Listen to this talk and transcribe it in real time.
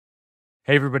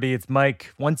Hey, everybody, it's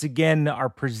Mike. Once again, our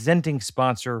presenting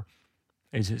sponsor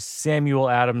is Samuel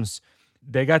Adams.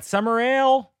 They got summer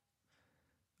ale.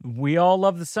 We all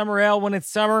love the summer ale when it's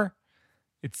summer.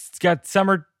 It's got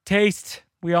summer taste.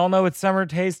 We all know what summer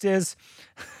taste is.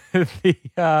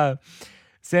 Sam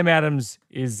Adams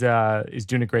is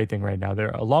doing a great thing right now. They're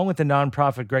along with the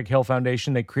nonprofit Greg Hill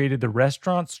Foundation. They created the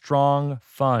Restaurant Strong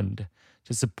Fund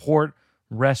to support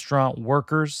restaurant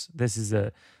workers. This is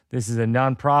a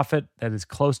nonprofit that is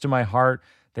close to my heart.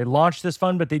 They launched this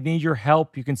fund, but they need your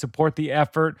help. You can support the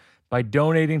effort by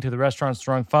donating to the Restaurant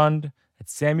Strong Fund at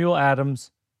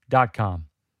samueladams.com.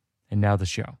 And now the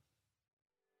show.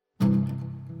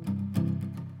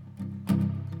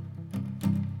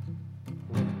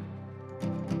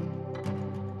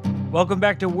 Welcome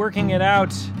back to Working It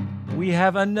Out. We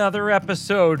have another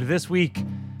episode this week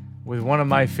with one of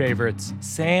my favorites,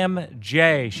 Sam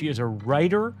Jay. She is a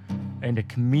writer and a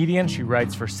comedian. She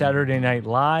writes for Saturday Night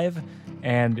Live,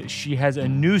 and she has a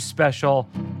new special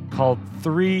called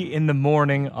 3 in the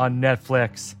Morning on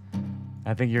Netflix.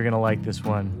 I think you're going to like this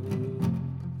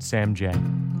one. Sam Jay.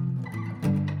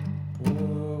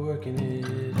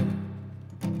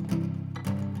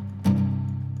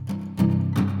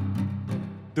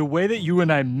 The way that you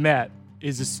and I met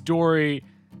is a story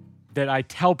that I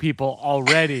tell people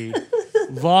already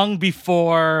long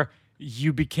before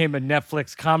you became a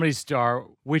Netflix comedy star,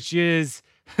 which is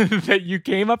that you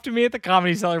came up to me at the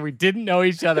Comedy Cellar. We didn't know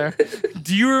each other.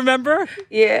 Do you remember?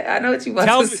 Yeah, I know what you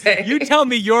about to say. You tell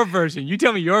me your version. You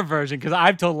tell me your version, because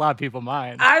I've told a lot of people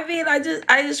mine. I mean, I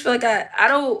just feel like I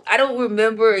don't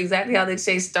remember exactly how the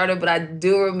exchange started, but I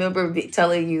do remember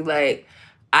telling you like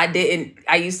I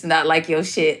used to not like your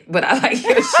shit, but I like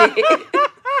your shit.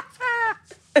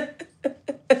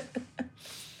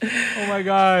 Oh my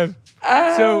God.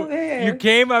 Oh, so man. You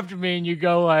came up to me and you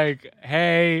go like,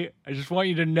 hey, I just want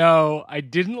you to know I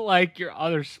didn't like your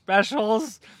other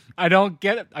specials. I don't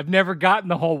get it. I've never gotten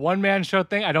the whole one-man show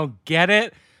thing. I don't get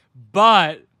it.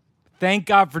 But Thank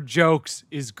God for Jokes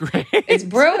is great. It's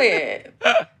brilliant.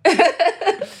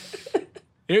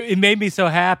 It made me so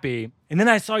happy. And then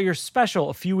I saw your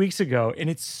special a few weeks ago, and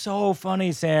it's so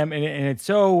funny, Sam, and it's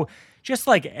so just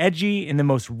like edgy in the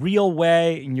most real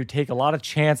way, and you take a lot of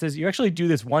chances. You actually do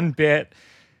this bit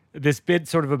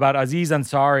sort of about Aziz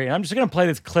Ansari, and I'm just going to play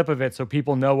this clip of it so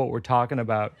people know what we're talking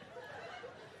about.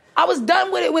 I was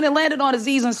done with it when it landed on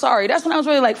Aziz Ansari. That's when I was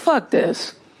really like, fuck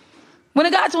this. When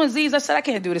it got to Aziz, I said, I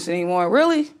can't do this anymore.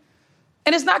 Really?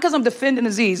 And it's not because I'm defending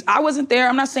Aziz. I wasn't there.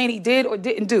 I'm not saying he did or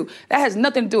didn't do. That has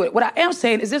nothing to do with it. What I am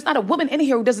saying is there's not a woman in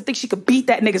here who doesn't think she could beat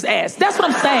that nigga's ass. That's what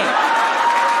I'm saying.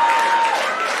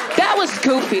 That was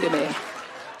goofy to me.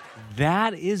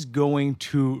 That is going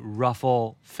to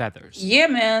ruffle feathers. Yeah,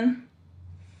 man.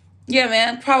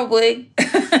 Probably.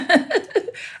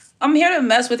 I'm here to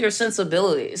mess with your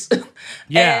sensibilities.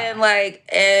 Yeah.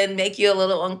 and make you a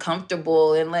little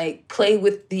uncomfortable and like play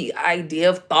with the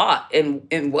idea of thought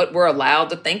and what we're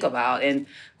allowed to think about and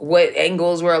what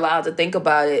angles we're allowed to think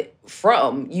about it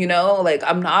from, you know? Like,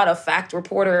 I'm not a fact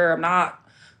reporter. I'm not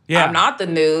the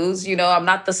news, you know? I'm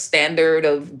not the standard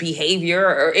of behavior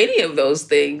or any of those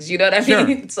things, you know what I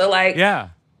mean? So like, yeah.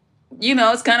 You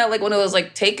know, it's kind of like one of those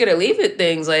like take it or leave it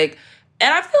things, like.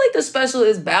 And I feel like the special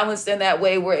is balanced in that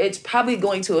way where it's probably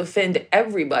going to offend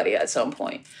everybody at some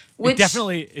point. It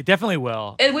definitely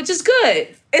will. And which is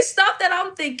good. It's stuff that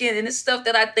I'm thinking and it's stuff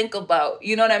that I think about.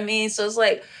 You know what I mean? So it's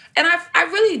like, and I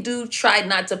really do try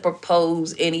not to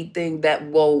propose anything that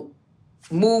will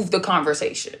move the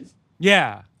conversation.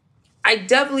 Yeah. I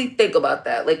definitely think about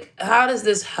that. Like, how does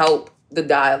this help the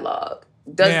dialogue?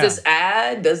 Does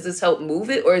this help move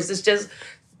it? Or is this just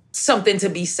something to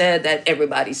be said that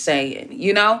everybody's saying,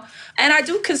 you know? And I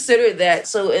do consider that.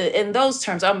 So in those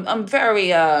terms, I'm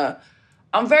very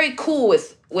cool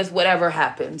with whatever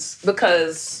happens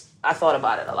because I thought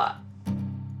about it a lot.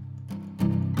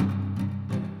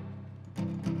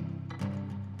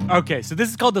 Okay, so this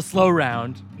is called the slow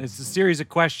round. It's a series of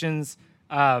questions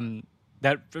but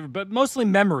mostly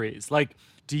memories. Like,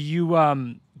 do you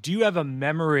have a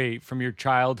memory from your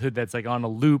childhood that's like on a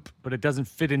loop, but it doesn't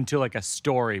fit into like a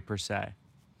story per se?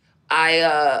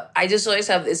 I just always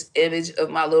have this image of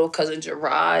my little cousin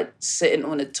Gerard sitting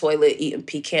on the toilet eating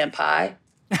pecan pie.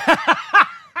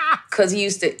 Because he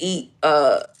used to eat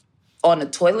on the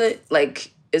toilet,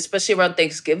 like, especially around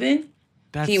Thanksgiving.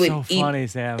 That's he would so funny,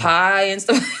 Sam. Pie and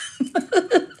stuff.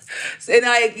 And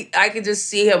I could just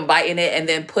see him biting it and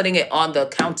then putting it on the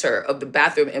counter of the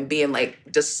bathroom and being like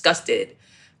disgusted.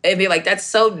 And be like, that's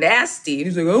so nasty. And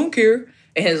he's like, I don't care.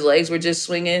 and his legs were just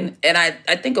swinging. And I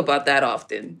think about that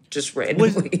often, just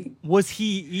randomly. Was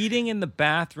he eating in the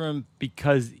bathroom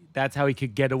because that's how he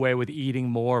could get away with eating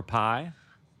more pie?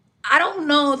 I don't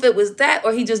know if it was that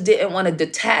or he just didn't want to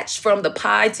detach from the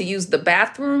pie to use the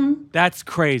bathroom. That's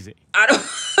crazy.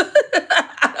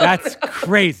 That's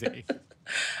crazy.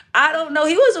 I don't know.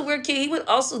 He was a weird kid. He would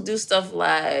also do stuff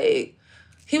like,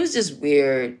 he was just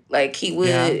weird. Like he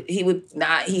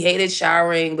hated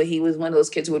showering, but he was one of those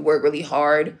kids who would work really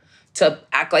hard to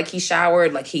act like he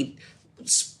showered. Like he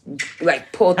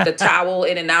pulled the towel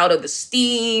in and out of the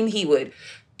steam. He would,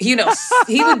 he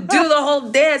would do the whole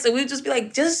dance, and we'd just be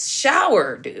like, just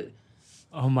shower, dude.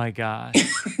 Oh my God.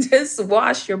 Just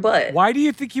wash your butt. Why do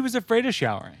you think he was afraid of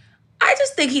showering? I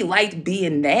just think he liked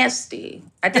being nasty.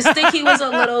 I just think he was a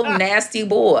little nasty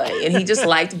boy, and he just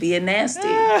liked being nasty.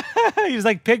 He was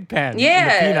like Pigpen. Yeah. In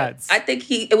the Peanuts. I think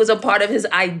it was a part of his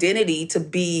identity to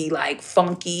be like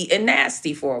funky and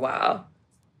nasty for a while.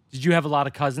 Did you have a lot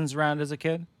of cousins around as a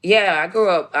kid? Yeah, I grew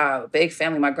up a big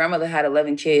family. My grandmother had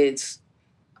 11 kids.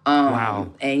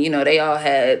 Wow. And, they all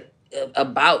had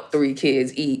about 3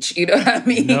 kids each. You know what I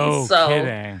mean? No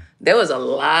kidding. There was a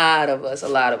lot of us.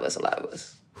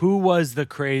 Who was the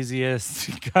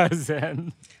craziest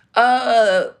cousin?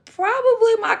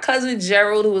 Probably my cousin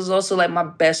Gerald, who was also like my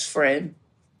best friend.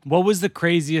 What was the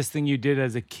craziest thing you did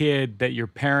as a kid that your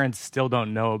parents still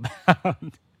don't know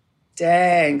about?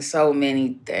 Dang, so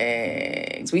many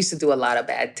things. We used to do a lot of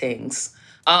bad things.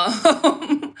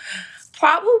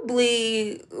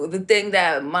 Probably the thing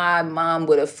that my mom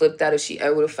would have flipped out if she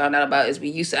ever would have found out about is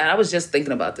and I was just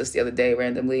thinking about this the other day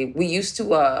randomly. We used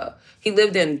to, he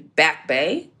lived in Back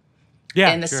Bay.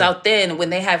 Yeah, in the South End when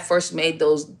they had first made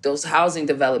those housing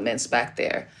developments back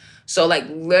there. So like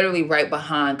literally right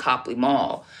behind Copley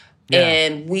Mall. Yeah.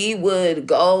 And we would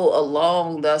go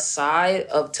along the side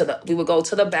we would go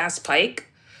to the Bass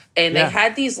Pike, and they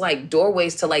had these like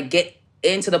doorways to like get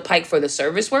into the Pike for the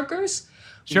service workers.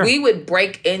 Sure. We would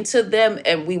break into them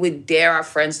and we would dare our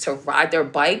friends to ride their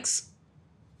bikes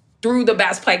through the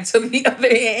Bass Pike to the other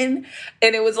end.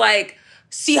 And it was like,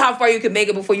 see how far you can make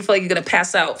it before you feel like you're going to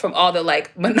pass out from all the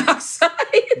like monoxide.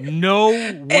 No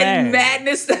way. And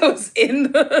madness that was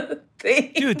in the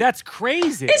thing. Dude, that's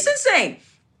crazy. It's insane.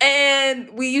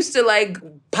 And we used to like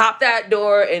pop that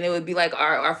door and it would be like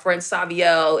our friend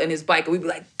Saviel and his bike. And we'd be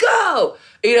like, go!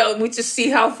 And we'd just see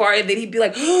how far. And then he'd be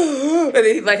like, and then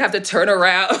he'd like have to turn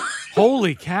around.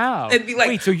 Holy cow. And be like,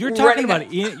 wait, so you're talking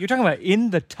about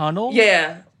in the tunnel?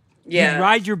 Yeah. Yeah. You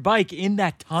ride your bike in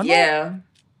that tunnel? Yeah.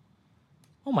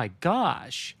 Oh my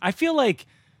gosh. I feel like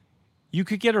you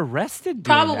could get arrested.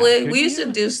 Probably. We used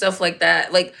to do stuff like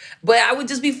that. Like, but I would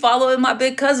just be following my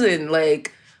big cousin.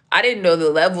 Like, I didn't know the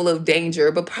level of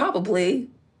danger, but probably.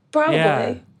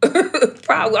 Yeah.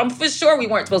 Probably. I'm for sure we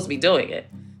weren't supposed to be doing it.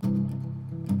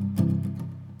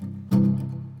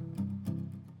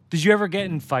 Did you ever get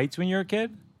in fights when you were a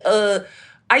kid?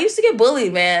 I used to get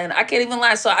bullied, man. I can't even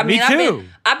lie. So I Me mean, too.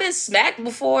 I've been smacked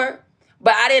before,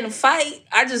 but I didn't fight.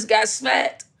 I just got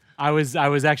smacked. I was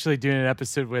actually doing an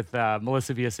episode with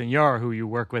Melissa Villasenor, who you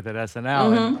work with at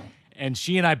SNL, and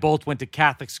she and I both went to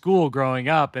Catholic school growing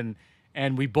up,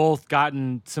 and we both got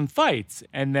in some fights.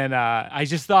 And then I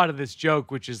just thought of this joke,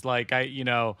 which is like I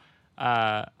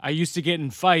used to get in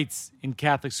fights in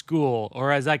Catholic school,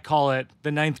 or as I call it,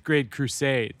 the 9th grade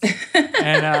crusades.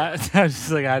 And I was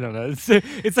just like, I don't know.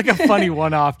 It's like a funny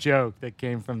one-off joke that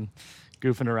came from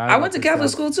goofing around. I went to Catholic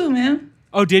school too, man.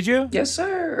 Oh, did you? Yes,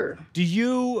 sir. Did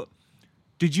you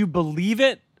believe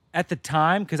it at the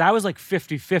time? Because I was like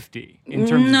 50-50 in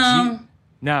terms of...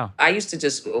 No. I used to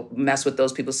just mess with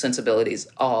those people's sensibilities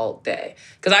all day.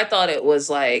 Because I thought it was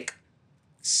like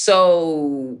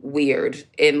so weird.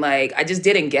 And like, I just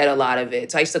didn't get a lot of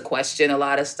it. So I used to question a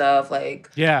lot of stuff. Like,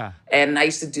 yeah. And I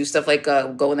used to do stuff like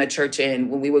go in the church, and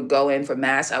when we would go in for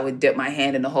mass, I would dip my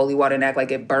hand in the holy water and act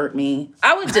like it burnt me.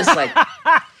 I would just like,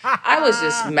 I was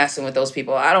just messing with those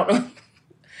people. I don't know.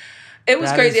 It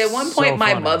was crazy. At one point,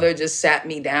 my mother just sat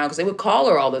me down because they would call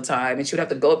her all the time, and she would have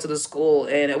to go up to the school.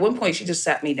 And at one point, she just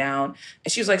sat me down,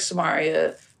 and she was like,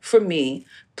 Samaria, for me,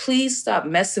 please stop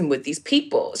messing with these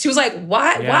people. She was like,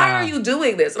 why? Yeah. Why are you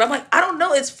doing this? And I'm like, I don't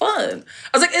know. It's fun.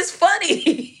 I was like, it's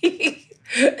funny.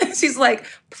 And she's like,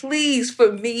 please,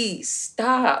 for me,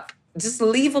 stop. Just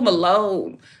leave them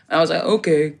alone. And I was like,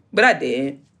 okay. But I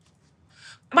did.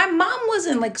 My mom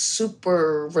wasn't like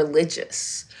super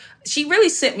religious. she really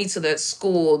sent me to the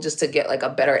school just to get like a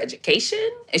better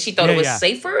education, and she thought it was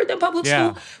safer than public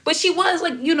school. But she was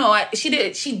like,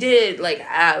 she did like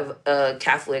have a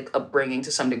Catholic upbringing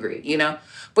to some degree,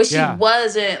 but she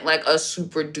wasn't like a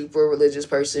super duper religious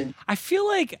person. I feel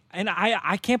like, and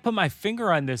I can't put my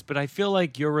finger on this, but I feel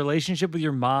like your relationship with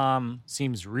your mom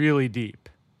seems really deep.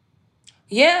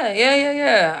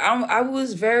 Yeah. I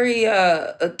was very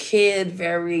a kid,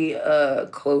 very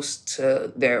close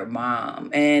to their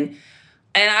mom, and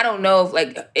I don't know if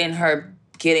like in her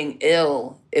getting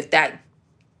ill, if that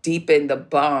deepened the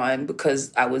bond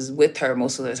because I was with her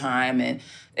most of the time, and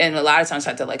a lot of times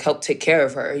I had to like help take care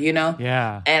of her,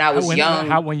 Yeah. And I was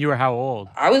young. When you were how old?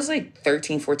 I was like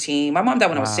 13, 14. My mom died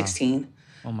when I was 16.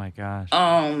 Oh my gosh.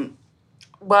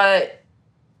 But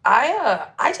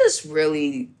I just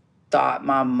really thought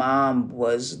my mom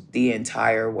was the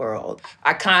entire world.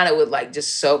 I kind of would like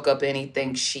just soak up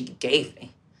anything she gave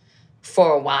me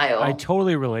for a while. I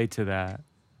totally relate to that.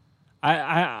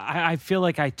 I feel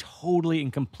like I totally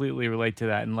and completely relate to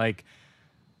that. And like,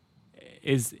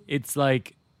 it's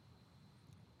like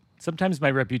sometimes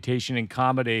my reputation in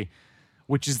comedy,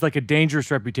 which is like a dangerous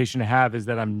reputation to have, is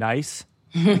that I'm nice.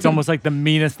 It's almost like the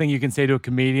meanest thing you can say to a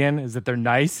comedian is that they're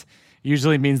nice.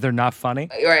 Usually means they're not funny.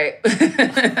 Right.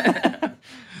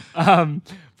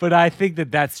 But I think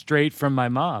that that's straight from my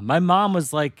mom. My mom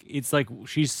was like, it's like,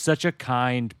 she's such a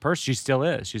kind person. She still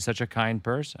is. She's such a kind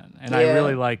person. And I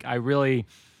really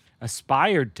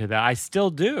aspired to that. I still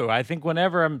do. I think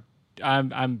whenever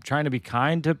I'm trying to be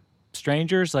kind to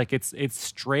strangers, like it's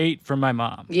straight from my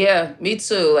mom. Yeah, me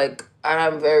too. Like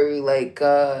I'm very like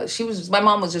my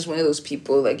mom was just one of those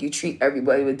people, like you treat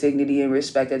everybody with dignity and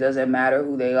respect. It doesn't matter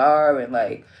who they are. And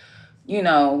like,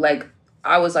 like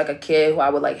I was like a kid who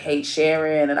I would like hate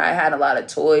sharing, and I had a lot of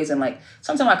toys, and like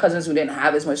sometimes my cousins who didn't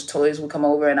have as much toys would come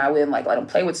over and I wouldn't like let them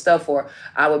play with stuff, or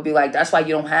I would be like, that's why you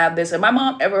don't have this. And my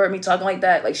mom ever heard me talking like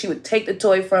that, like she would take the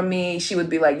toy from me. She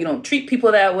would be like, you don't treat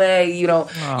people that way,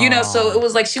 so it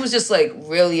was like she was just like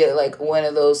really like one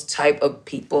of those type of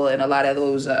people, and a lot of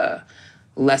those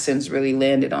lessons really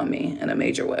landed on me in a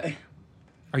major way.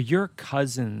 Are your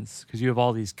cousins, because you have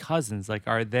all these cousins, like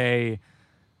are they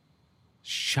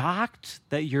shocked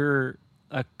that you're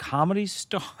a comedy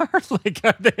star? Like,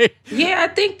 are they? Yeah, I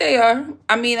think they are.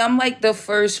 I mean, I'm like the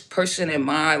first person in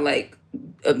my like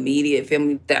immediate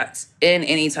family that's in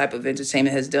any type of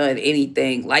entertainment has done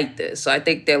anything like this. So I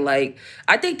think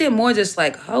they're more just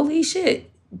like, holy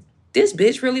shit, this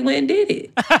bitch really went and did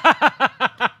it.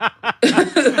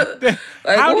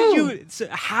 Like,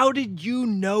 how did you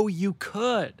know you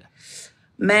could?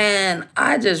 Man,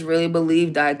 I just really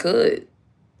believed I could.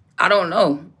 I don't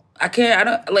know. I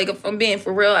don't, like, if I'm being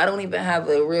for real, I don't even have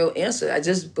a real answer. I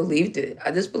just believed it.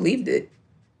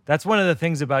 That's one of the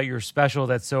things about your special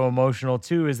that's so emotional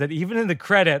too, is that even in the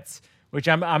credits, which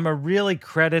I'm a really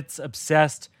credits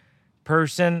obsessed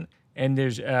person, and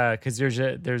there's a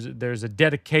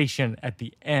dedication at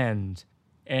the end,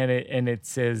 and it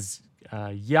says,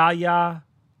 Yaya,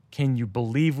 can you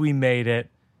believe we made it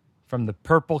from the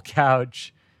purple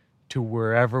couch to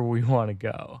wherever we want to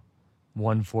go?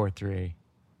 143.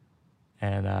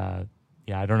 And I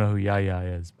don't know who Yaya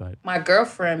is, but my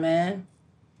girlfriend, man.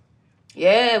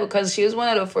 Yeah, because she was one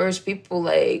of the first people,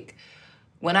 like,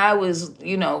 when I was,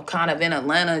 kind of in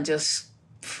Atlanta, just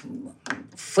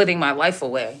footing my life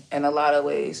away in a lot of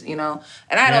ways, And I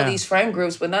had all these friend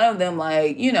groups, but none of them,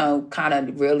 like, kind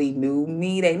of really knew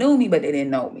me. They knew me, but they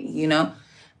didn't know me,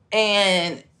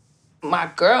 And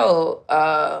my girl,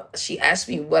 she asked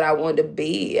me what I wanted to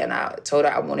be, and I told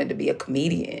her I wanted to be a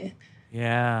comedian.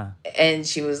 Yeah. And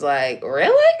she was like,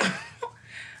 really?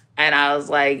 And I was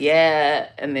like, yeah.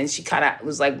 And then she kind of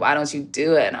was like, why don't you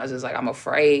do it? And I was just like, I'm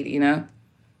afraid,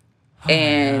 Oh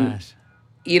and,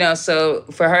 so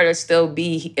for her to still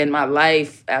be in my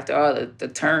life after all the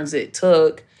turns it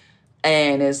took,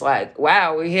 and it's like,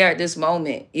 wow, we're here at this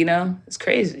moment, It's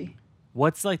crazy.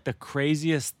 What's like the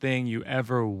craziest thing you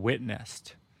ever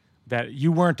witnessed that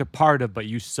you weren't a part of, but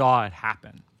you saw it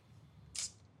happen?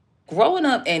 Growing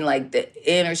up in like the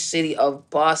inner city of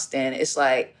Boston, it's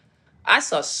like I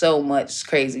saw so much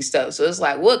crazy stuff. So it's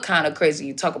like, what kind of crazy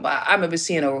you talk about? I remember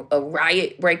seeing a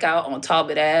riot break out on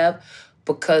Talbot Ave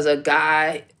because a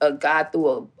guy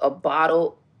threw a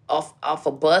bottle off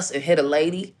a bus and hit a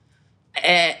lady.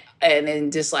 And then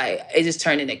just like, it just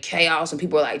turned into chaos, and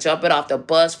people were like jumping off the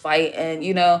bus,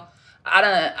 fighting,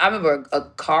 I remember a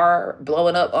car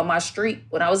blowing up on my street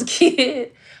when I was a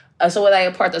kid. So when I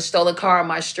parked a stolen car on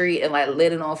my street and like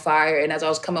lit it on fire, and as I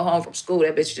was coming home from school,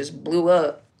 that bitch just blew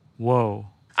up. Whoa.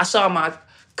 I saw my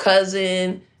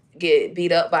cousin get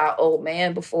beat up by an old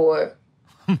man before.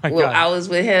 Well, I was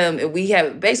with him, and we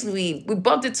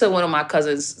bumped into one of my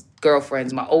cousin's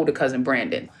girlfriends, my older cousin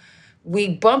Brandon. We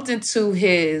bumped into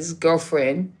his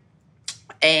girlfriend,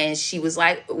 and she was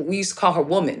like, we used to call her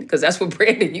woman, because that's what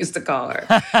Brandon used to call her.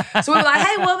 So we were like,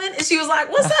 hey, woman. And she was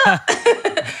like, what's up?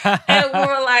 And we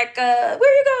were like, where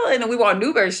you going? And we were on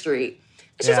Newbury Street.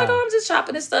 And she was like, oh, I'm just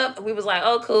shopping and stuff. And we was like,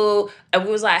 oh, cool. And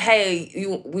we was like, hey,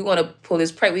 we want to pull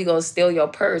this prank. We going to steal your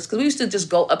purse. Because we used to just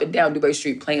go up and down Newbury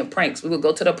Street playing pranks. We would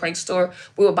go to the prank store.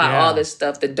 We would buy all this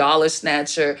stuff, the dollar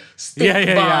snatcher,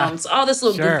 stick bombs, all this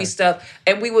little goofy stuff.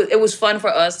 And it was fun for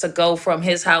us to go from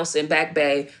his house in Back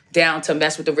Bay down to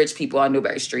mess with the rich people on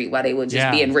Newbury Street while they were just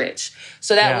being rich.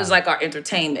 So that was like our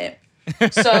entertainment.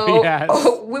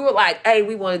 So we were like, hey,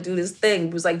 we want to do this thing.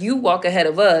 It was like, you walk ahead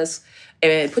of us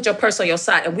and put your purse on your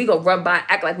side, and we go run by,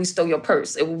 act like we stole your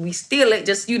purse. And when we steal it,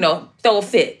 just, throw a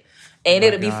fit. And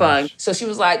it'll be fun. So she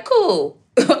was like, cool.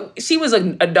 She was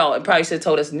an adult and probably should have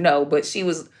told us no, but she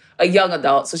was a young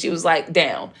adult. So she was like,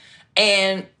 down.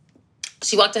 And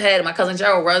she walked ahead, and my cousin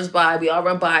Gerald runs by. We all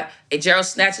run by, and Gerald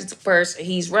snatches the purse, and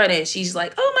he's running. She's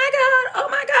like, oh my God, oh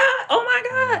my God, oh my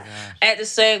God. At the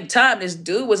same time, this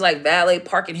dude was like valet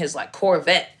parking his like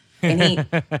Corvette. And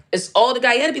it's older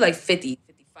guy. He had to be like 50.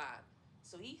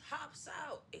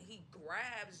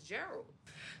 Gerald.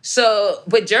 So,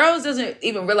 but Gerald doesn't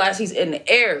even realize he's in the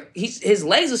air. His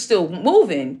legs are still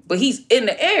moving, but he's in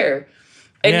the air.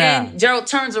 And then Gerald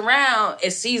turns around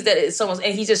and sees that it's someone's,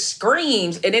 and he just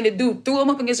screams. And then the dude threw him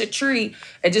up against a tree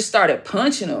and just started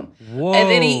punching him. Whoa.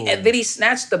 And then he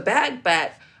snatched the bag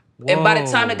back. Whoa. And by the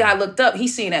time the guy looked up, he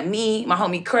seen that me, my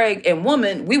homie Craig, and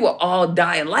woman, we were all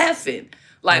dying laughing.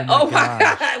 Like, oh my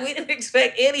God, we didn't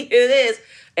expect any of this.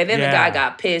 And then the guy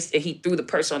got pissed, and he threw the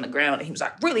purse on the ground, and he was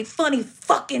like, really funny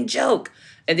fucking joke.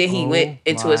 And then he went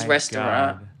into his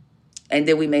restaurant. God. And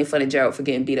then we made fun of Gerald for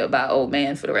getting beat up by an old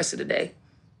man for the rest of the day.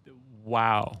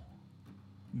 Wow.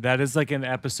 That is like an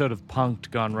episode of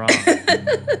Punk'd gone wrong.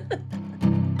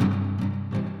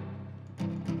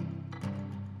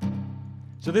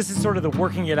 So this is sort of the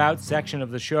working it out section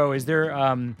of the show. Is there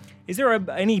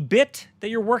any bit that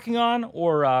you're working on,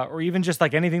 or even just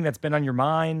like anything that's been on your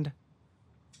mind?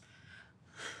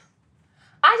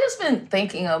 I just been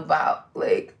thinking about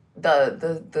like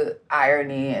the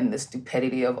irony and the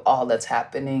stupidity of all that's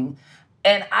happening.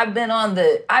 And I've been on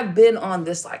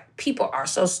this like, people are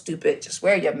so stupid. Just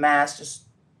wear your mask, just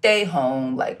stay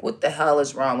home. Like, what the hell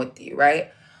is wrong with you,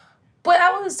 right? But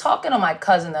I was talking to my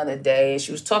cousin the other day, and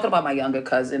she was talking about my younger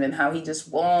cousin and how he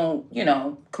just won't,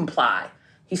 comply.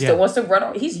 He still wants to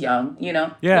run. He's young, He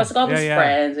wants to go with his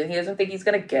friends, and he doesn't think he's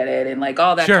going to get it, and like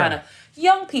all that kind of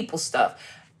young people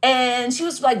stuff. And she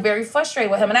was like very frustrated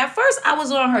with him. And at first I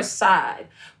was on her side.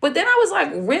 But then I was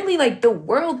like, really, like the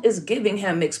world is giving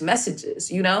him mixed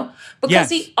messages, Because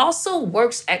he also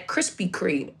works at Krispy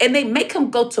Kreme, and they make him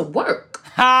go to work.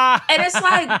 And it's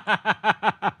like,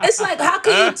 how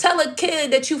can you tell a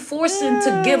kid that you force him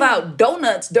to give out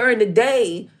donuts during the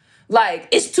day? Like,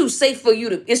 it's too safe for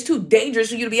you it's too dangerous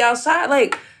for you to be outside.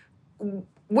 Like,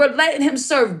 we're letting him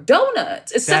serve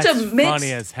donuts. It's such a mix.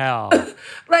 Funny as hell.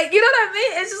 Like, you know what I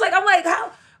mean? It's just like, I'm like,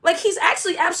 how? Like, he's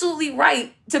actually absolutely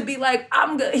right to be like,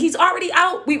 I'm good. He's already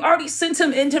out. We've already sent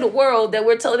him into the world that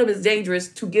we're telling him is dangerous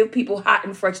to give people hot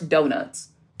and fresh donuts.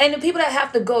 And the people that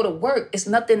have to go to work, it's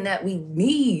nothing that we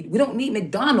need. We don't need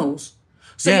McDonald's.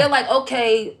 So you're like,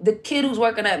 okay, the kid who's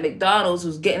working at McDonald's,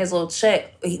 who's getting his little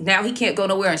check, now he can't go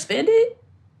nowhere and spend it?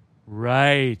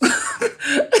 Right.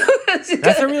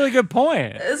 That's a really good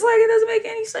point. It's like, it doesn't make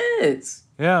any sense.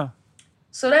 Yeah.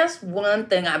 So that's one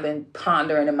thing I've been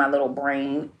pondering in my little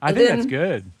brain. I think that's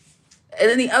good. And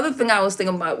then the other thing I was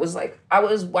thinking about was like, I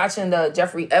was watching the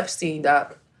Jeffrey Epstein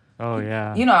doc. Oh,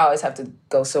 yeah. I always have to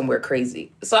go somewhere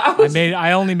crazy. So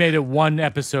I only made it one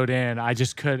episode in. I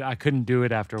couldn't do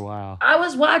it after a while. I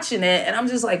was watching it, and I'm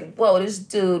just like, whoa, this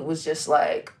dude was just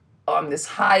like on this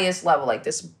highest level, like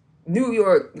this New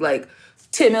York, like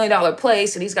 $10 million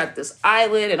place, and he's got this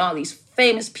island and all these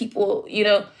famous people,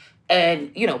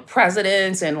 and,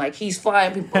 presidents, and like he's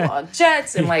flying people on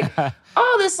jets, and like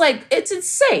all this, like, it's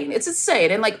insane. It's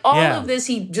insane. And like all of this,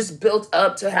 he just built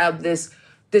up to have this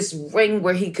ring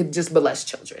where he could just molest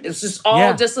children. It was just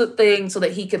all just a thing so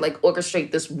that he could like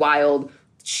orchestrate this wild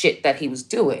shit that he was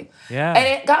doing. Yeah. And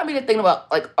it got me to thinking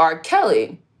about like R.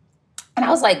 Kelly. And I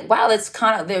was like, wow, that's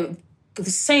kind of the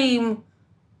same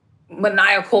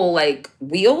maniacal like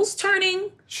wheels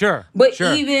turning. Sure. But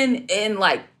even in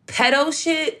like pedo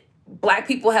shit, Black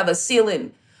people have a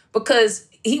ceiling, because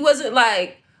he wasn't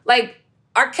like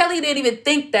R. Kelly didn't even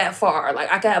think that far.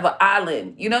 Like, I could have an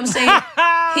island. You know what I'm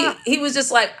saying? He was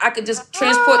just like, I could just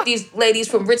transport these ladies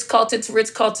from Ritz-Carlton to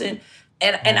Ritz-Carlton,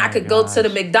 and I could go to the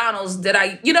McDonald's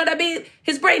that you know what I mean?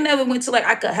 His brain never went to like,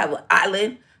 I could have an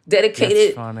island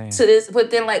dedicated to this.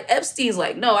 But then like Epstein's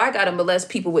like, no, I got to molest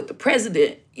people with the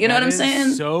president. You know what I'm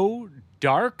saying? So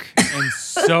dark and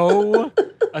so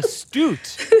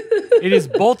astute. It is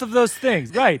both of those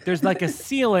things. Right. There's like a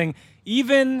ceiling,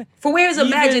 even for where his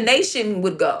imagination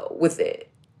would go with it.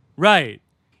 Right.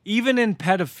 Even in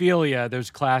pedophilia,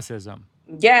 there's classism.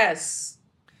 Yes.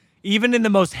 Even in the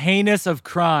most heinous of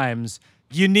crimes,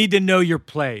 you need to know your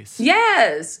place.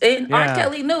 Yes. And R.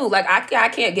 Kelly knew, like, I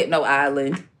can't get no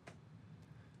island.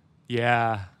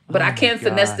 Yeah. But I can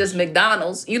finesse this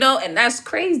McDonald's, you know, and that's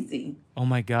crazy. Oh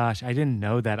my gosh, I didn't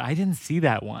know that. I didn't see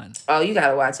that one. Oh, you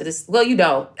gotta watch it. Well, you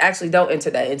don't. Actually, don't enter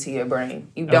that into your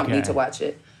brain. You don't need to watch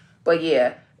it. But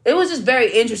yeah, it was just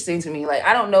very interesting to me. Like,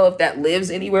 I don't know if that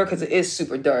lives anywhere because it is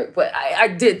super dark. But I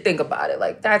did think about it.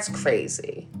 Like, that's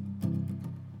crazy.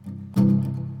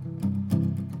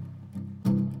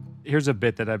 Here's a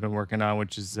bit that I've been working on,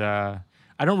 which is I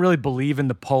don't really believe in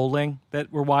the polling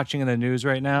that we're watching in the news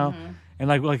right now. Mm-hmm. And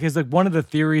like one of the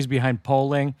theories behind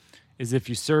polling is if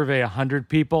you survey 100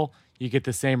 people, you get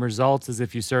the same results as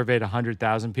if you surveyed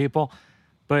 100,000 people.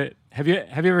 But have you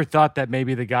ever thought that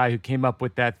maybe the guy who came up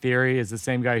with that theory is the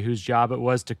same guy whose job it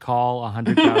was to call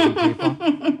 100,000 people?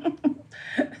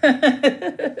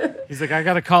 He's like, I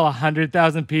got to call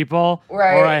 100,000 people,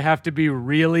 right, or I have to be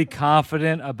really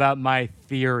confident about my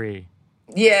theory.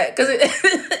 Yeah, because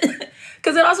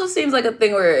it also seems like a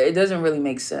thing where it doesn't really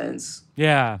make sense.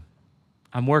 Yeah.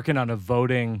 I'm working on a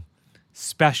voting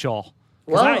special.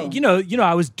 Whoa.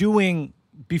 I was doing,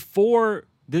 before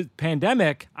the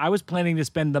pandemic, I was planning to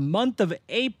spend the month of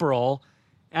April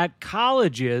at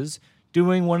colleges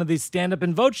doing one of these stand-up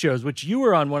and vote shows, which you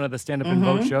were on one of the stand-up and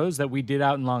vote shows that we did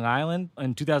out in Long Island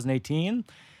in 2018.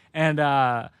 And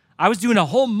I was doing a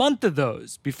whole month of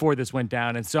those before this went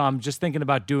down. And so I'm just thinking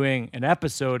about doing an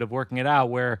episode of Working It Out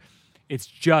where it's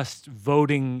just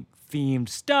voting themed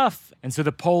stuff. And so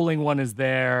the polling one is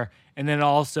there. And then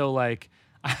also like,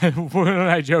 one of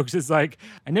my jokes is like,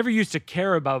 I never used to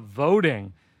care about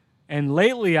voting. And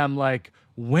lately I'm like,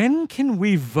 when can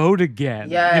we vote again?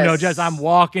 Yes. Just I'm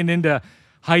walking into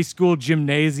high school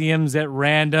gymnasiums at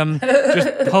random,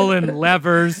 just pulling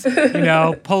levers,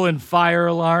 pulling fire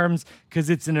alarms because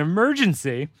it's an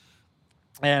emergency.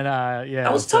 And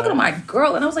I was talking to my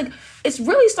girl and I was like, it's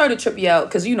really started to trip you out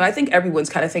because, I think everyone's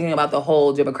kind of thinking about the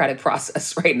whole democratic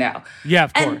process right now. Yeah,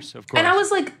 of course. And I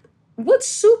was like, what's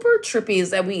super trippy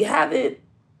is that we haven't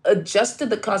adjusted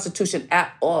the Constitution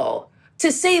at all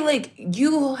to say, like,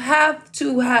 you have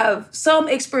to have some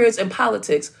experience in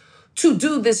politics to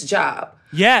do this job.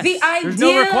 Yes, there's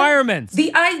no requirements.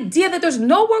 The idea that there's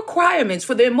no requirements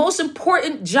for their most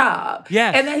important job.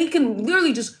 Yes. And that he can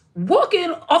literally just walk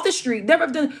in off the street, never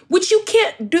have done, which you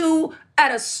can't do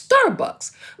at a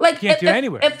Starbucks. Like, can't do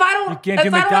anywhere. If I don't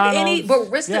have any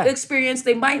barista experience,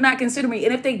 they might not consider me.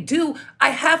 And if they do, I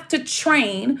have to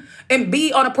train and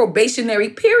be on a probationary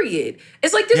period.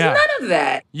 It's like, there's none of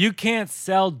that. You can't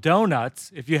sell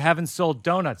donuts if you haven't sold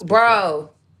donuts before. Bro,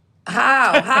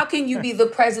 how can you be the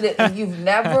president and you've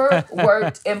never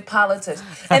worked in politics?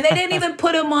 And they didn't even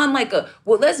put him on like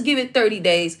let's give it 30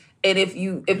 days. And if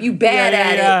you bad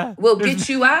at it, we'll get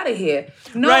you out of here.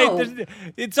 No. Right.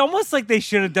 It's almost like they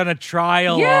should have done a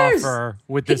trial offer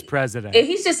with this president. And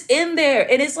he's just in there.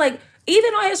 And it's like,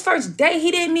 even on his first day,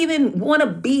 he didn't even want to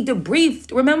be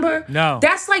debriefed, remember? No.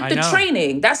 That's like the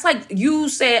training. That's like you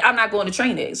said, I'm not going to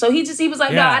training. So he was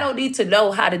like, no, I don't need to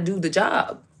know how to do the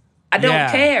job. I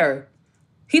don't care.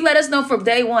 He let us know from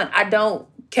day one, I don't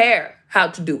care how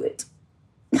to do it.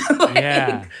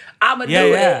 I'm going to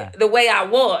do it the way I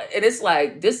want. And it's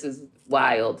like, this is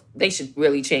wild. They should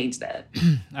really change that.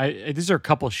 These are a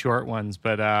couple short ones,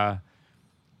 but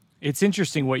it's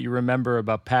interesting what you remember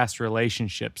about past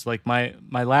relationships. Like my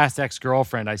last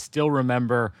ex-girlfriend, I still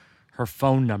remember her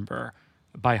phone number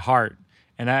by heart.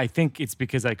 And I think it's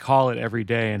because I call it every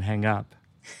day and hang up.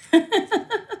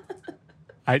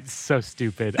 It's so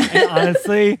stupid. And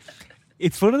honestly,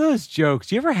 it's one of those jokes.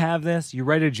 Do you ever have this? You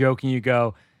write a joke and you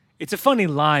go, it's a funny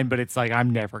line, but it's like,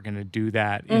 I'm never going to do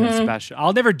that in a special.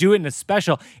 I'll never do it in a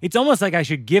special. It's almost like I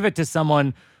should give it to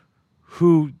someone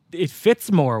who it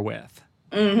fits more with.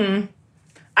 Mm-hmm.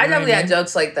 I definitely had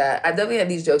jokes like that. I definitely had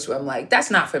these jokes where I'm like,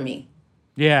 that's not for me.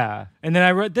 Yeah. And then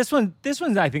I wrote this one. This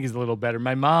one I think is a little better.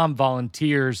 My mom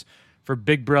volunteers for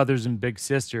Big Brothers and Big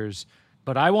Sisters,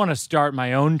 but I want to start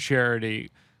my own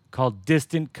charity called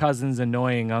Distant Cousins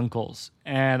Annoying Uncles.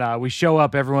 And we show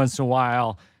up every once in a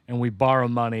while and we borrow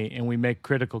money and we make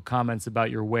critical comments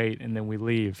about your weight and then we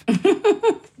leave.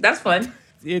 That's fun.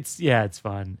 it's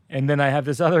fun. And then I have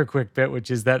this other quick bit,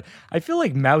 which is that I feel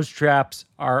like mouse traps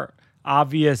are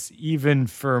obvious even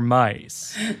for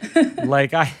mice.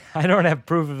 Like I don't have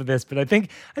proof of this, but I think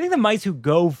the mice who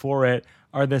go for it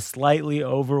are the slightly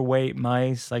overweight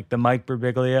mice, like the Mike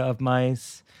Birbiglia of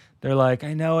mice. They're like,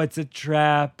 I know it's a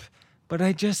trap, but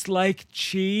I just like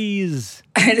cheese.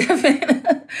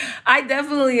 I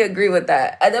definitely agree with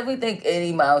that. I definitely think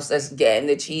any mouse that's getting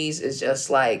the cheese is just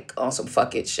like on some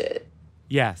fuck it shit.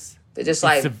 Yes. They're just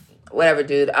like, whatever,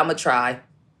 dude, I'm going to try.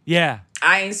 Yeah.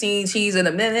 I ain't seen cheese in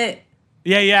a minute.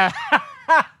 Yeah.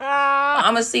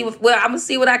 I'm gonna see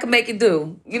what I can make it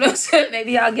do. You know what I'm saying?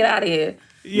 Maybe I'll get out of here.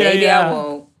 Maybe I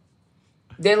won't.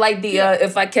 They're like the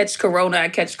if I catch corona, I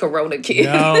catch corona kid.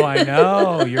 No, I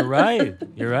know. You're right.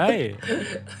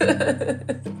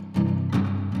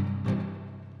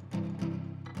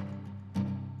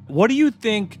 What do you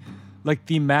think, like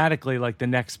thematically, like the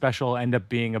next special will end up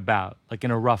being about, like in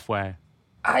a rough way?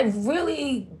 I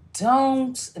really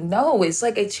don't know. It's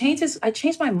like I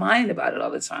change my mind about it all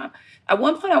the time. At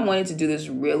one point, I wanted to do this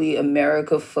really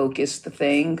America-focused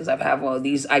thing because I have all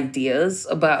these ideas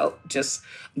about just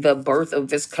the birth of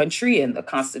this country and the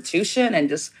Constitution and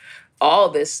just all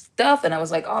this stuff. And I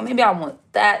was like, oh, maybe I want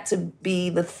that to be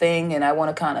the thing and I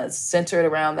want to kind of center it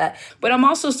around that. But I'm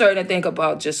also starting to think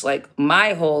about just like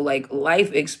my whole like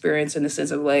life experience in the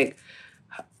sense of like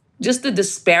just the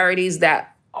disparities that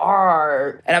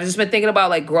are, and I've just been thinking about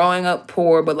like growing up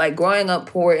poor, but like growing up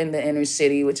poor in the inner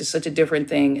city, which is such a different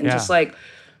thing. And just like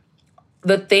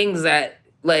the things that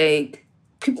like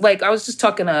I was just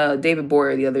talking to David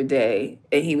Boyer the other day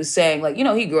and he was saying like, you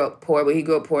know, he grew up poor, but he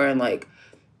grew up poor in like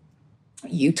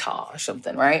Utah or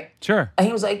something, right? Sure. And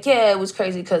he was like, yeah, it was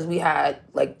crazy because we had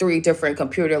like 3 different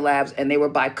computer labs and they were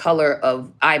by color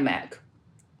of iMac.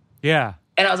 Yeah.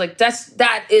 And I was like,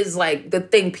 that is like the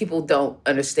thing people don't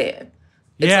understand.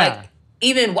 It's like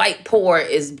even white poor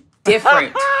is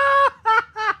different.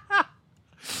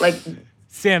 Like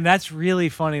Sam, that's really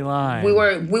funny line. We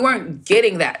weren't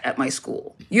getting that at my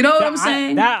school. You know what I'm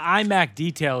saying? That iMac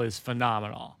detail is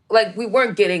phenomenal. Like we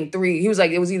weren't getting 3. He was like,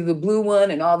 it was either the blue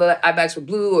one and all the iMacs were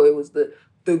blue, or it was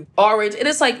the orange. And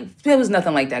it's like there was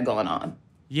nothing like that going on.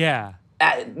 Yeah.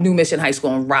 At New Mission High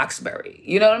School in Roxbury.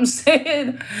 You know what I'm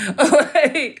saying?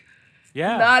 Like.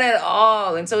 Yeah. Not at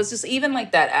all. And so it's just even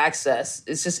like that access.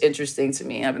 It's just interesting to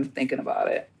me. I've been thinking about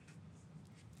it.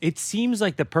 It seems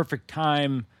like the perfect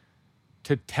time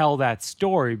to tell that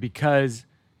story because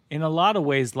in a lot of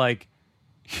ways, like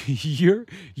you're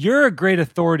a great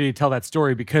authority to tell that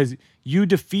story because you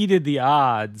defeated the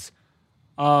odds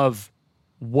of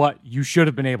what you should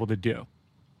have been able to do.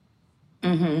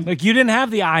 Mm-hmm. Like you didn't have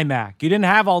the iMac. You didn't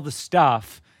have all the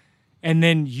stuff. And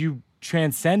then you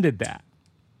transcended that.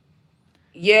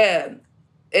 Yeah. And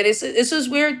it's this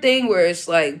weird thing where it's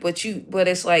like, but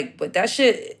that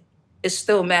shit is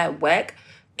still mad whack.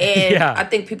 And I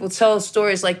think people tell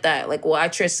stories like that, like, well, I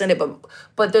transcended,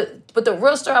 but the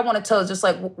real story I want to tell is just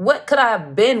like, what could I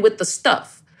have been with the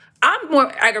stuff? I'm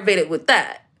more aggravated with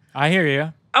that. I hear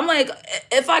you. I'm like,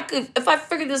 if I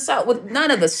figured this out with none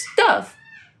of the stuff,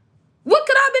 what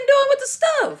could I have been doing with the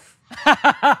stuff?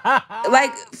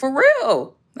 Like, for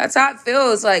real. That's how it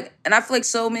feels. Like, and I feel like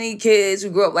so many kids who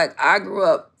grew up like I grew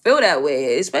up feel that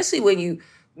way, especially when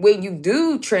you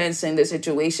do transcend the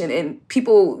situation and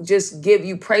people just give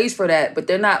you praise for that, but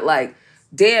they're not like,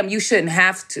 damn, you shouldn't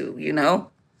have to, you know?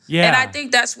 Yeah. And I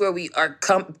think that's where we are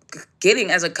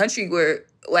getting as a country where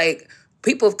like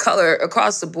people of color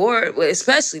across the board,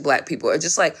 especially Black people, are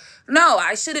just like, no,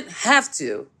 I shouldn't have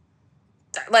to.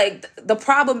 Like, the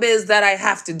problem is that I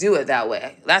have to do it that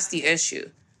way. That's the issue.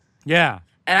 Yeah.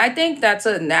 And I think that's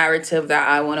a narrative that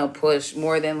I want to push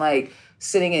more than like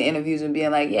sitting in interviews and being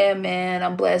like, yeah, man,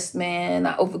 I'm blessed, man.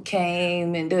 I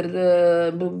overcame and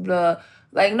blah, blah, blah.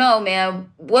 Like, no,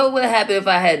 man, what would happen if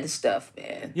I had the stuff,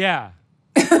 man? Yeah.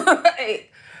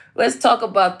 Like, let's talk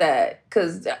about that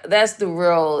because that's the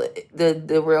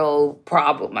real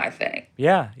problem, I think.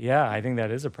 Yeah, I think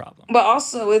that is a problem. But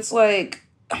also, it's like,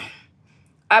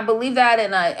 I believe that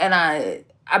and I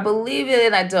believe it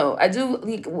and I don't. I do,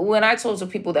 when I talk to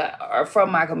people that are from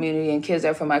my community and kids that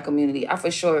are from my community, I for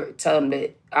sure tell them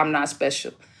that I'm not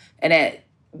special and that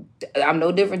I'm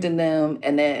no different than them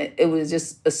and that it was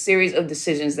just a series of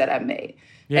decisions that I made.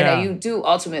 Yeah. And that you do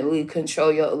ultimately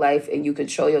control your life and you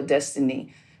control your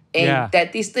destiny. And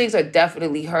that these things are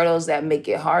definitely hurdles that make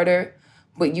it harder,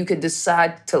 but you can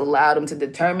decide to allow them to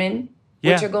determine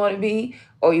what you're going to be,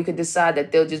 or you could decide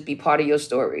that they'll just be part of your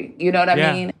story. You know what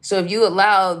I mean? So if you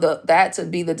allow that to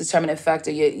be the determining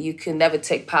factor, you can never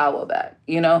take power back,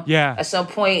 you know? Yeah. At some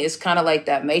point, it's kind of like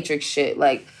that Matrix shit.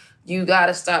 Like, you got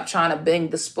to stop trying to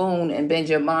bend the spoon and bend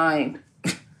your mind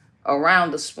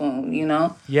around the spoon, you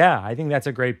know? Yeah, I think that's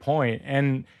a great point.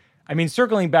 And I mean,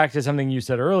 circling back to something you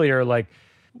said earlier, like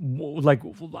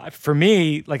for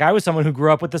me, like I was someone who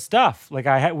grew up with the stuff. Like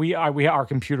our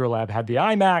computer lab had the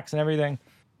iMacs and everything.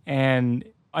 And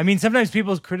I mean, sometimes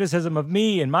people's criticism of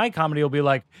me and my comedy will be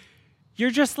like,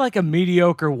 you're just like a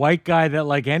mediocre white guy that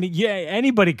like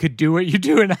anybody could do what you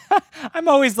do. And I'm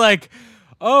always like,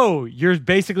 oh, you're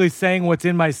basically saying what's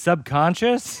in my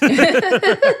subconscious?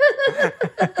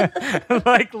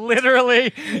 Like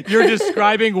literally, you're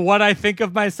describing what I think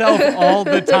of myself all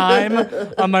the time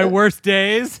on my worst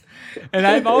days. And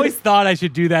I've always thought I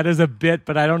should do that as a bit,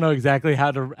 but I don't know exactly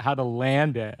how to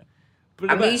land it.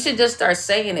 I mean, you should just start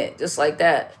saying it just like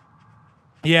that.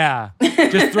 Yeah.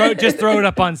 Just throw it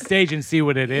up on stage and see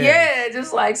what it is. Yeah,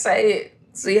 just like say it.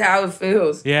 See how it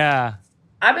feels. Yeah.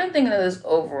 I've been thinking of this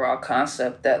overall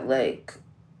concept that like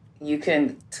you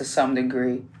can to some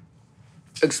degree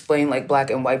explain like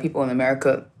black and white people in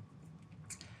America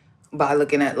by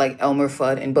looking at like Elmer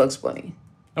Fudd and Bugs Bunny.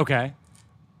 Okay.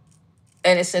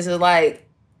 And it's just like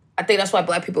I think that's why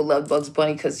black people love Bugs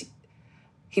Bunny because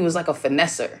he was like a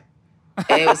finesser.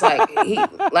 And it was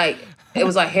like it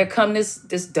was like, here come this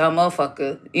dumb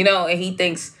motherfucker, you know, and he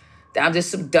thinks that I'm just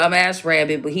some dumbass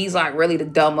rabbit, but he's like really the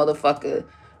dumb motherfucker.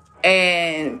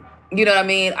 And you know what I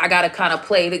mean? I gotta kind of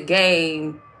play the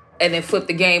game and then flip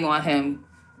the game on him.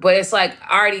 But it's like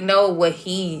I already know what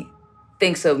he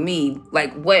thinks of me.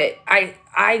 Like what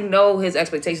I know his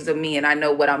expectations of me and I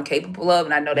know what I'm capable of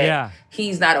and I know that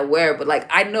he's not aware, but like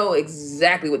I know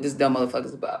exactly what this dumb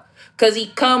motherfucker's about. Cause he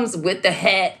comes with the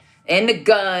hat and the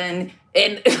gun,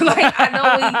 and like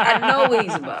I know what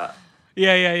he's about.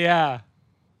 Yeah.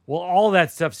 Well, all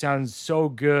that stuff sounds so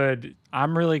good.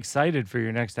 I'm really excited for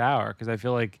your next hour because I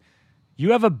feel like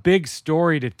you have a big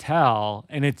story to tell,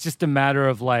 and it's just a matter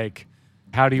of like,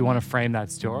 how do you want to frame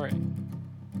that story?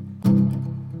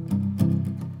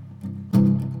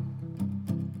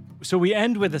 So we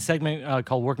end with a segment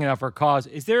called Working Out for a Cause.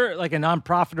 Is there like a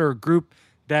nonprofit or a group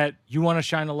that you want to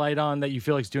shine a light on that you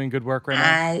feel like is doing good work right now?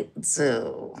 I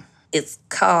do. It's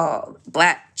called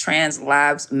Black Trans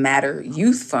Lives Matter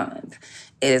Youth Fund.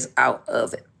 It is out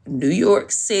of New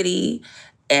York City,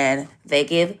 and they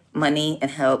give money and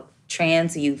help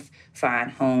trans youth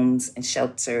find homes and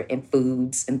shelter and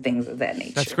foods and things of that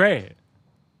nature.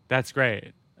 That's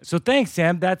great. So thanks,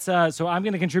 Sam. That's so I'm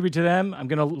going to contribute to them. I'm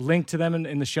going to link to them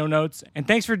in the show notes. And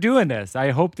thanks for doing this. I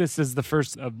hope this is the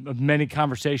first of many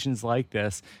conversations like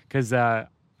this because I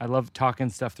love talking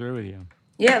stuff through with you.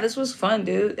 Yeah, this was fun,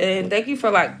 dude. And thank you for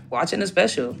like watching the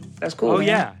special. That's cool. Oh, man.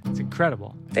 Yeah. It's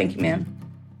incredible. Thank you, man.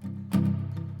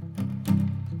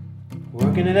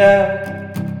 Working it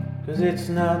out, cause it's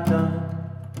not done.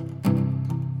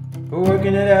 We're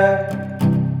working it out,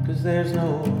 cause there's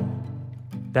no.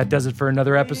 That does it for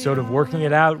another episode of Working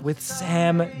It Out with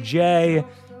Sam J.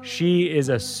 She is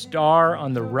a star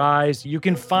on the rise. You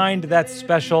can find that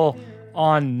special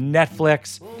on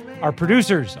Netflix. Our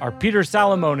producers are Peter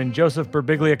Salamone and Joseph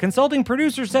Birbiglia. Consulting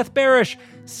producer Seth Barish.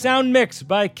 Sound mix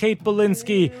by Kate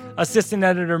Belinsky. Assistant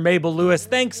editor Mabel Lewis.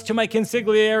 Thanks to my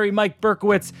consigliere Mike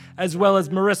Berkowitz, as well as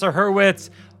Marissa Hurwitz.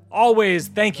 Always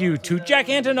thank you to Jack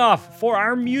Antonoff for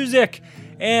our music.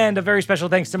 And a very special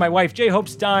thanks to my wife, J. Hope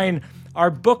Stein. Our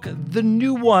book, The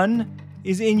New One,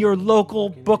 is in your local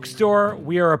bookstore.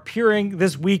 We are appearing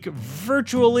this week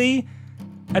virtually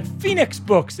at Phoenix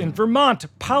Books in Vermont,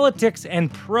 Politics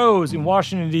and Prose in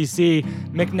Washington, D.C.,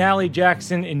 McNally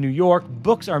Jackson in New York,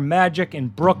 Books Are Magic in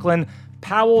Brooklyn,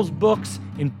 Powell's Books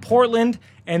in Portland,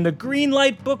 and the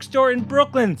Greenlight Bookstore in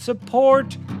Brooklyn.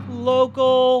 Support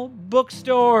local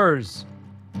bookstores.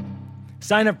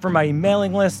 Sign up for my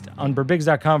mailing list on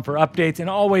Birbigs.com for updates, and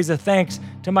always a thanks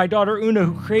to my daughter Una,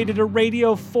 who created a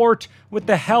radio fort with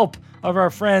the help of our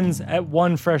friends at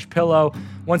One Fresh Pillow.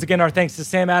 Once again, our thanks to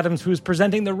Sam Adams, who is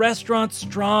presenting the Restaurant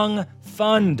Strong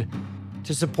Fund.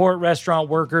 To support restaurant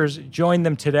workers, join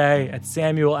them today at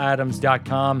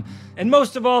SamuelAdams.com. And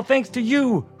most of all, thanks to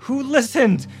you who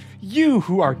listened, you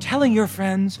who are telling your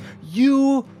friends,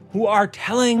 you who are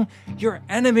telling your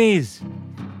enemies.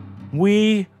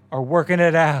 We are working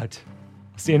it out.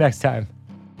 See you next time.